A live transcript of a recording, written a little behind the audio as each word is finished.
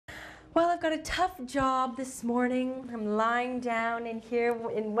Well, I've got a tough job this morning. I'm lying down in here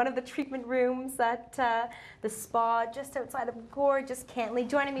in one of the treatment rooms at the spa just outside of gorgeous Cantley.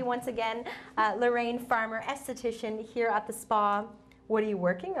 Joining me once again, Lorraine Farmer, esthetician here at the spa. What are you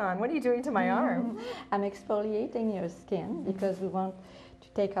working on? What are you doing to my arm? I'm exfoliating your skin because we want to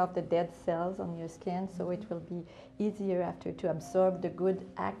take out the dead cells on your skin, so it will be easier after to absorb the good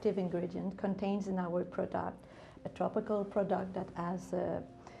active ingredient contained in our product, a tropical product that has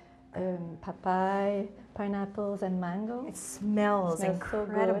papaya, pineapples, and mango. It smells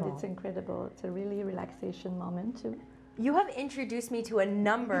incredible. So good. It's incredible. It's a really relaxation moment too. You have introduced me to a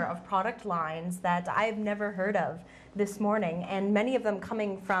number of product lines that I've never heard of this morning, and many of them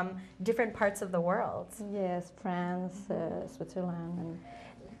coming from different parts of the world. Yes, France, Switzerland. And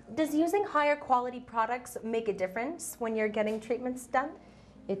does using higher quality products make a difference when you're getting treatments done?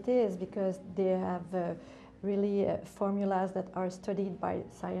 It is, because they have really formulas that are studied by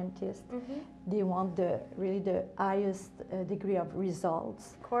scientists. They want really the highest degree of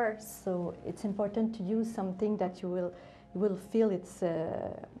results. Of course. So it's important to use something that you will feel it's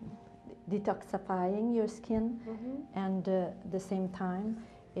detoxifying your skin, and at the same time,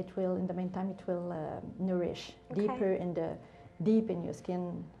 in the meantime, it will nourish deep in your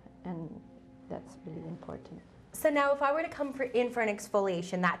skin, and that's really important. So now if I were to come in for an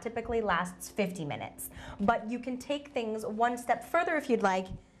exfoliation, that typically lasts 50 minutes. But you can take things one step further if you'd like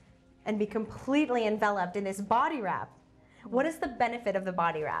and be completely enveloped in this body wrap. What is the benefit of the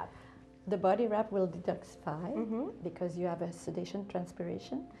body wrap? The body wrap will detoxify because you have a sedation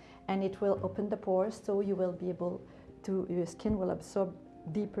transpiration, and it will open the pores, so you will be able to, your skin will absorb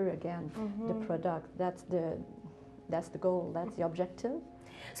deeper again the product. That's the goal, that's the objective.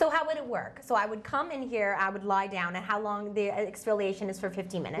 So how would it work? So I would come in here, I would lie down, and how long the exfoliation is for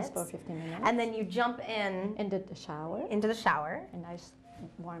 15 minutes? It's for 15 minutes. And then you jump in into the shower. Into the shower. A nice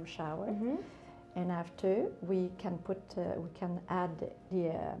warm shower. And after we can add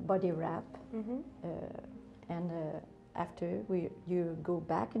the body wrap. And after you go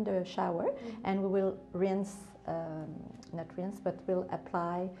back in the shower, and we will rinse, not rinse, but we'll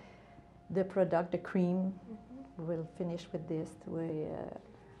apply the product, the cream. We'll finish with this.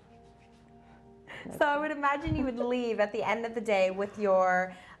 So I would imagine you would leave at the end of the day with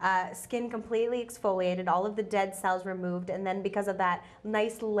your skin completely exfoliated, all of the dead cells removed, and then because of that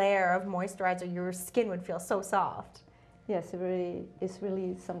nice layer of moisturizer, your skin would feel so soft. Yes, it's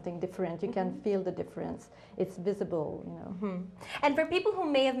really something different. You can feel the difference. It's visible, you know. And for people who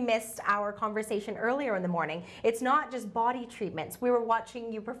may have missed our conversation earlier in the morning, it's not just body treatments. We were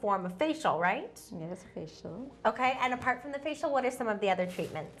watching you perform a facial, right? Yes, facial. Okay, and apart from the facial, what are some of the other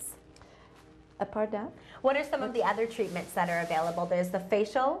treatments? Apart that? What are some of the other treatments that are available? There's the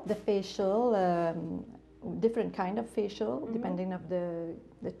facial. The facial, different kind of facial, depending of the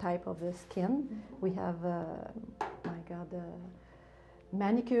type of the skin. We have,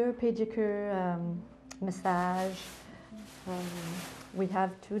 manicure, pedicure, massage. We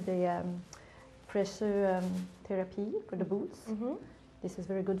have too the pressure therapy for the boots. This is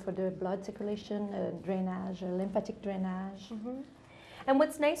very good for the blood circulation, drainage, lymphatic drainage. And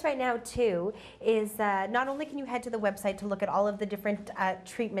what's nice right now too is not only can you head to the website to look at all of the different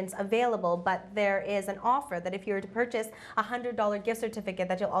treatments available, but there is an offer that if you were to purchase a $100 gift certificate,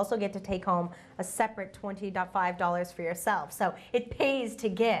 that you'll also get to take home a separate $25 for yourself. So it pays to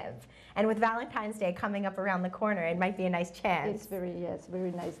give. And with Valentine's Day coming up around the corner, it might be a nice chance. It's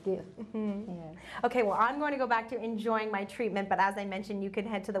very nice gift. Yes. Okay, well, I'm going to go back to enjoying my treatment, but as I mentioned, you can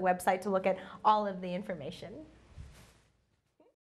head to the website to look at all of the information.